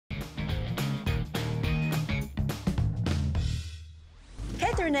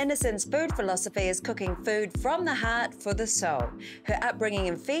Catherine Anderson's food philosophy is cooking food from the heart for the soul. Her upbringing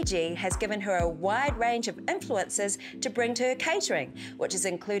in Fiji has given her a wide range of influences to bring to her catering, which has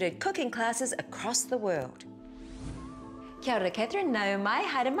included cooking classes across the world. Kia ora, Catherine. Nau mai,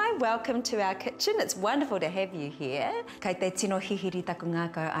 haere mai. Welcome to our kitchen. It's wonderful to have you here. Kei te tino hihiri taku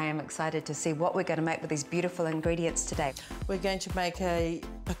ngākau. I am excited to see what we're going to make with these beautiful ingredients today. We're going to make a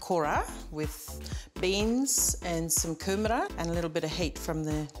pakora with beans and some kumara and a little bit of heat from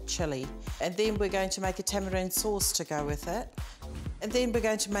the chilli. And then we're going to make a tamarind sauce to go with it. And then we're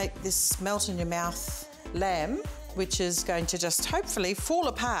going to make this melt-in-your-mouth lamb, which is going to just hopefully fall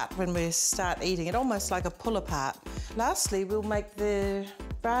apart when we start eating it, almost like a pull apart. Lastly, we'll make the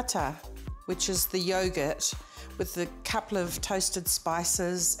raita, which is the yogurt with a couple of toasted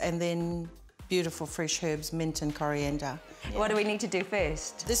spices and then beautiful fresh herbs, mint and coriander. Yeah. What do we need to do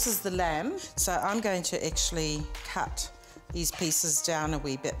first? This is the lamb, so I'm going to actually cut these pieces down a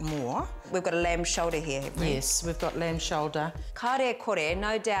wee bit more. We've got a lamb shoulder here, haven't we? Yes, we've got lamb shoulder. Kare kore,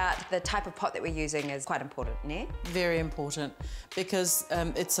 no doubt the type of pot that we're using is quite important, ne? Very important, because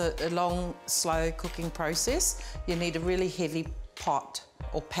it's a long, slow cooking process. You need a really heavy pot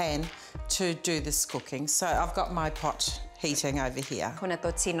or pan to do this cooking. So I've got my pot heating over here. Kona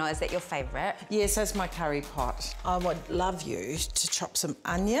tōtino, is that your favourite? Yes, that's my curry pot. I would love you to chop some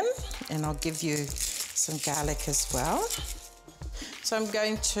onion, and I'll give you some garlic as well. So I'm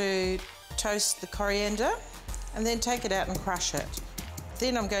going to toast the coriander and then take it out and crush it.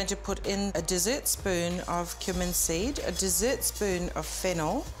 Then I'm going to put in a dessert spoon of cumin seed, a dessert spoon of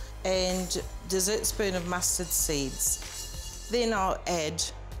fennel, and a dessert spoon of mustard seeds. Then I'll add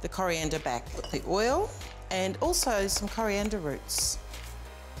the coriander back, the oil, and also some coriander roots.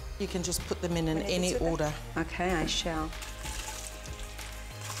 You can just put them in any order. Okay, I shall.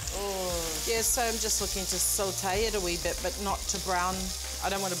 Yeah, so I'm just looking to saute it a wee bit, but not to brown. I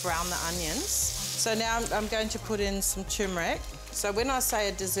don't want to brown the onions. So now I'm going to put in some turmeric. So when I say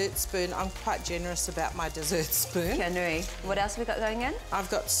a dessert spoon, I'm quite generous about my dessert spoon. Kia nui. What else have we got going in? I've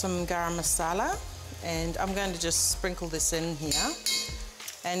got some garam masala, and I'm going to just sprinkle this in here.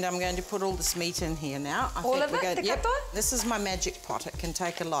 And I'm going to put all this meat in here now. All of it? Yep. This is my magic pot. It can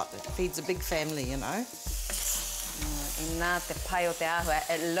take a lot. It feeds a big family, you know.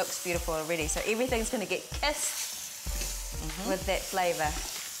 It looks beautiful already, so everything's going to get kissed with that flavour.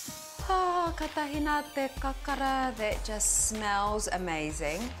 Oh, katahina te kakara, that just smells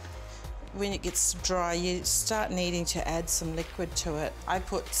amazing. When it gets dry, you start needing to add some liquid to it. I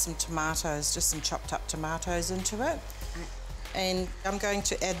put some tomatoes, just some chopped up tomatoes into it. And I'm going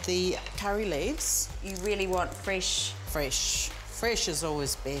to add the curry leaves. You really want fresh? Fresh. Fresh is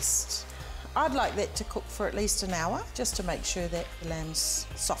always best. I'd like that to cook for at least an hour, just to make sure that the lamb's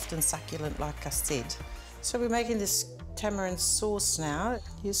soft and succulent, like I said. So we're making this tamarind sauce now.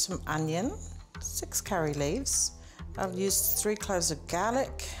 Use some onion, 6 curry leaves. I've used 3 cloves of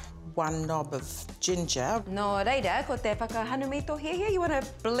garlic, 1 knob of ginger. No reira, ko te whakahanumito here. You want to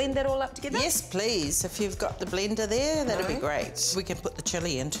blend that all up together? Yes, please. If you've got the blender there, that'd be great. We can put the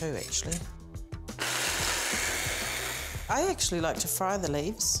chilli in too, actually. I actually like to fry the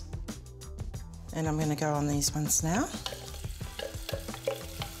leaves. And I'm going to go on these ones now.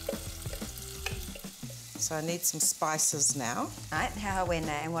 So I need some spices now. Right, how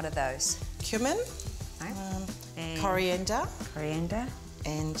and what are those? Cumin, and coriander. Coriander.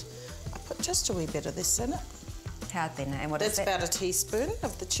 And I put just a wee bit of this in it. How thin, and what is that? That's about a teaspoon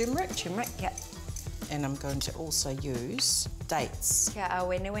of the turmeric. Turmeric, yep. And I'm going to also use dates.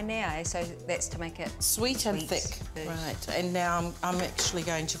 So that's to make it sweet and thick. Right, and now I'm actually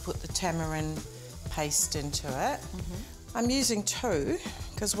going to put the tamarind paste into it. I'm using 2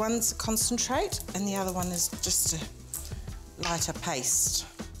 because one's a concentrate and the other one is just a lighter paste.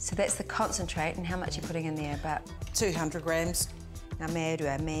 So that's the concentrate, and how much you're putting in there? About 200 grams. And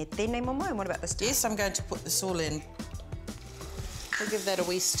what about this time? Yes, I'm going to put this all in. I'll give that a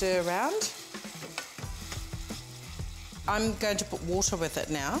wee stir around. I'm going to put water with it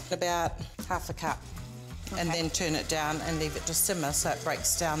now, about half a cup, and then turn it down and leave it to simmer so it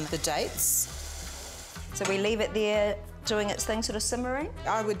breaks down the dates. So we leave it there doing its thing, sort of simmering?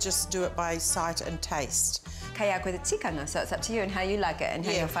 I would just do it by sight and taste. Kei a koe te tikanga, so it's up to you and how you like it and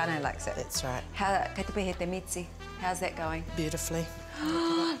how your whānau likes it. That's right. Kei te pehe te mitzi, how's that going? Beautifully.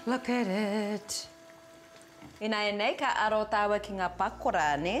 Look at it. Nei ka aro tawa ki ngā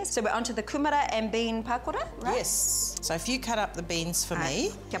pakora, ne? So we're onto the kumara and bean pakora, right? Yes. So if you cut up the beans for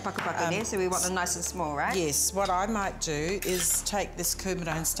me. Kia paku, so we want them nice and small, right? Yes. What I might do is take this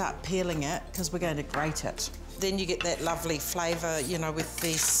kumara and start peeling it, because we're going to grate it. Then you get that lovely flavour, you know, with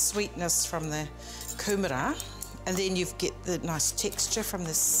the sweetness from the kumara And then you get the nice texture from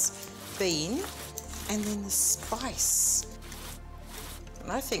this bean, and then the spice.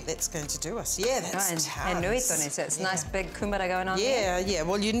 And I think that's going to do us. Yeah, that's and nui tone, so it's nice big kumara going on there. Yeah.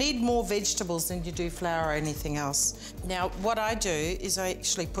 Well, you need more vegetables than you do flour or anything else. Now, what I do is I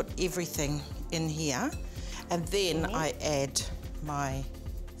actually put everything in here, and then I add my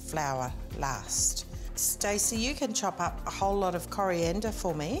flour last. Stacey, you can chop up a whole lot of coriander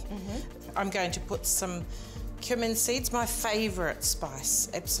for me. I'm going to put some cumin seeds, my favourite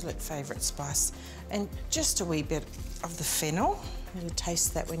spice, absolute favourite spice, and just a wee bit of the fennel. You'll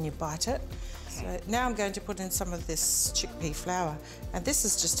taste that when you bite it. So now I'm going to put in some of this chickpea flour, and this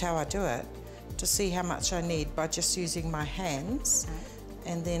is just how I do it, to see how much I need by just using my hands,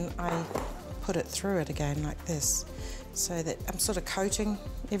 and then I put it through it again like this, so that I'm sort of coating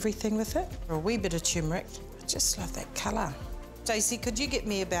everything with it. A wee bit of turmeric. I just love that colour. Stacey, could you get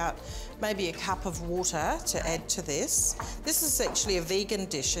me about maybe a cup of water to add to this? This is actually a vegan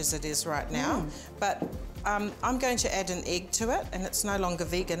dish as it is right now, but I'm going to add an egg to it, and it's no longer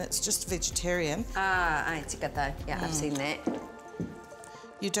vegan, it's just vegetarian. Ai tikata. Yeah, I've seen that.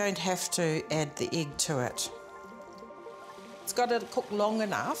 You don't have to add the egg to it. It's got to cook long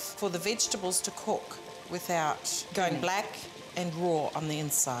enough for the vegetables to cook without going black and raw on the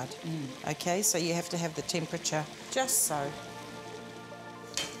inside. Okay, so you have to have the temperature just so.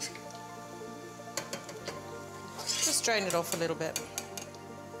 Just drain it off a little bit.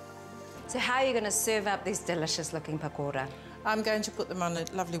 So how are you going to serve up these delicious looking pakora? I'm going to put them on a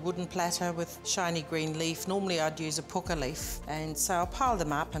lovely wooden platter with shiny green leaf. Normally I'd use a puka leaf, and so I'll pile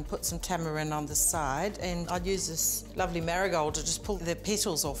them up and put some tamarind on the side, and I'd use this lovely marigold to just pull the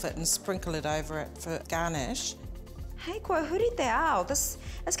petals off it and sprinkle it over it for garnish. Hey, kua huri te ao. This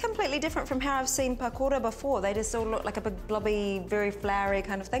is completely different from how I've seen pakora before. They just all look like a big blobby, very floury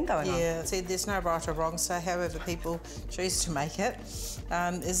kind of thing going on. Yeah, see, there's no right or wrong, so however people choose to make it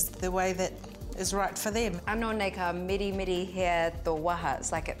is the way that is right for them. Anō nei ka miri here tō waha.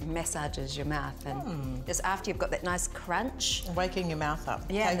 It's like it massages your mouth, and just after you've got that nice crunch. Waking your mouth up.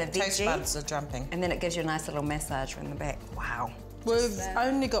 Yeah, and the taste buds are jumping. And then it gives you a nice little massage from the back. Wow. We've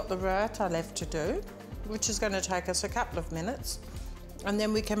only got the raita left to do, which is going to take us a couple of minutes, and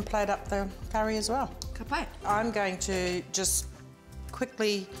then we can plate up the curry as well. Ka pai. I'm going to just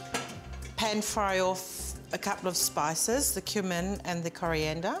quickly pan fry off a couple of spices, the cumin and the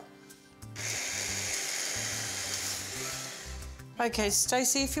coriander. Okay,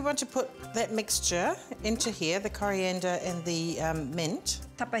 Stacey, if you want to put that mixture into here, the coriander and the mint.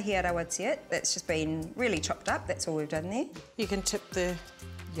 Tapahia rawatiet, that's just been really chopped up, that's all we've done there. You can tip the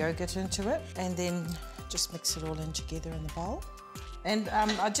yogurt into it and then just mix it all in together in the bowl. And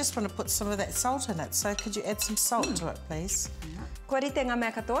I just want to put some of that salt in it, so could you add some salt to it, please? Kua rite ngā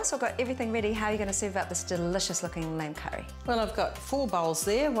mea katoa, so I've got everything ready. How are you going to serve up this delicious looking lamb curry? Well, I've got 4 bowls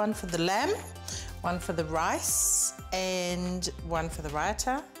there, one for the lamb, one for the rice, and one for the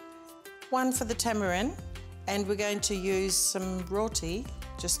raita, one for the tamarind, and we're going to use some roti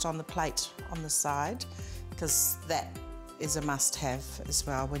just on the plate on the side, because that is a must-have as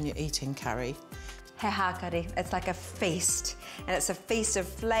well when you're eating curry. He hākari, it's like a feast, and it's a feast of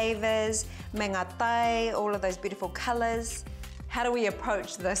flavours, me ngā tai, all of those beautiful colours. How do we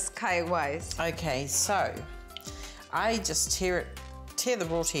approach this kai-wise? Okay, so I just tear the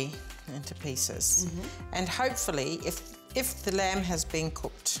roti into pieces, and hopefully, if the lamb has been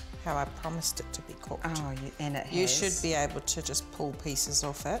cooked how I promised it to be cooked, and it has. You should be able to just pull pieces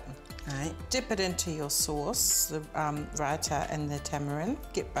off it. Right. Dip it into your sauce, the raita and the tamarind.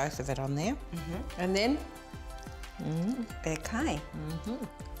 Get both of it on there, and then kai.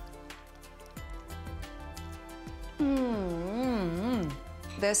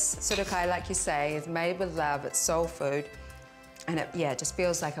 This sort of kai, like you say, is made with love. It's soul food, and it just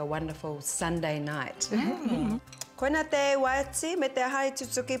feels like a wonderful Sunday night. Koina te waiti me te hai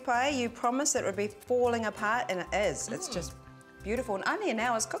tutuki pai, you promised it would be falling apart, and it is. It's just beautiful, and only an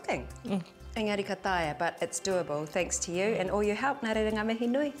hour's cooking. Engari kataia, but it's doable thanks to you and all your help. Nā reira ngā mihi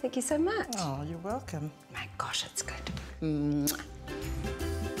nui. Thank you so much. Oh, you're welcome. My gosh, it's good.